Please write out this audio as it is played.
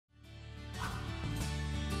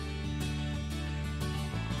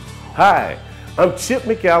Hi, I'm Chip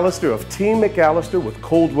McAllister of Team McAllister with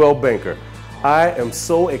Coldwell Banker. I am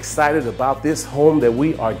so excited about this home that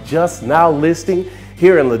we are just now listing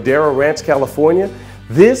here in Ladera Ranch, California.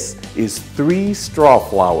 This is 3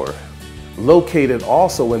 Strawflower, located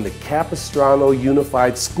also in the Capistrano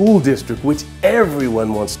Unified School District, which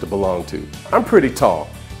everyone wants to belong to. I'm pretty tall,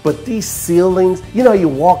 but these ceilings, you know, you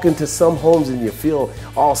walk into some homes and you feel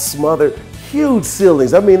all smothered. Huge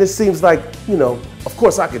ceilings. I mean, it seems like, you know, of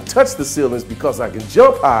course I can touch the ceilings because I can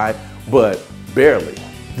jump high, but barely.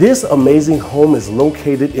 This amazing home is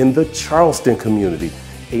located in the Charleston community,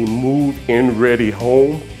 a move-in ready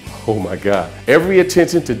home. Oh my God. Every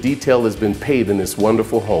attention to detail has been paid in this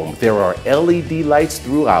wonderful home. There are LED lights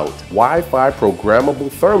throughout, Wi-Fi programmable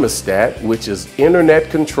thermostat, which is internet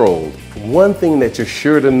controlled. One thing that you're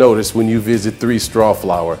sure to notice when you visit 3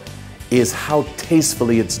 Strawflower is how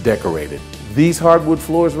tastefully it's decorated. These hardwood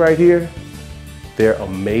floors right here, they're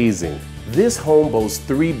amazing. This home boasts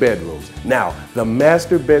 3 bedrooms. Now, the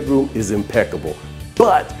master bedroom is impeccable,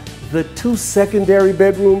 but the 2 secondary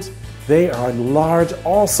bedrooms, they are large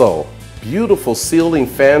also. Beautiful ceiling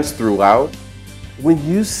fans throughout. When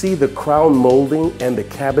you see the crown molding and the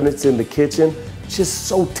cabinets in the kitchen, just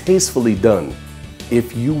so tastefully done.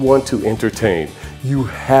 If you want to entertain, you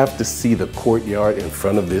have to see the courtyard in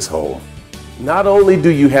front of this home. Not only do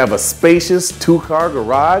you have a spacious 2-car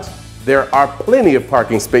garage, there are plenty of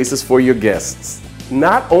parking spaces for your guests.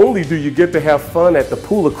 Not only do you get to have fun at the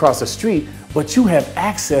pool across the street, but you have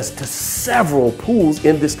access to several pools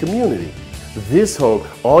in this community. This home,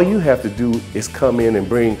 all you have to do is come in and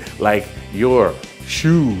bring like your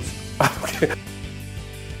shoes.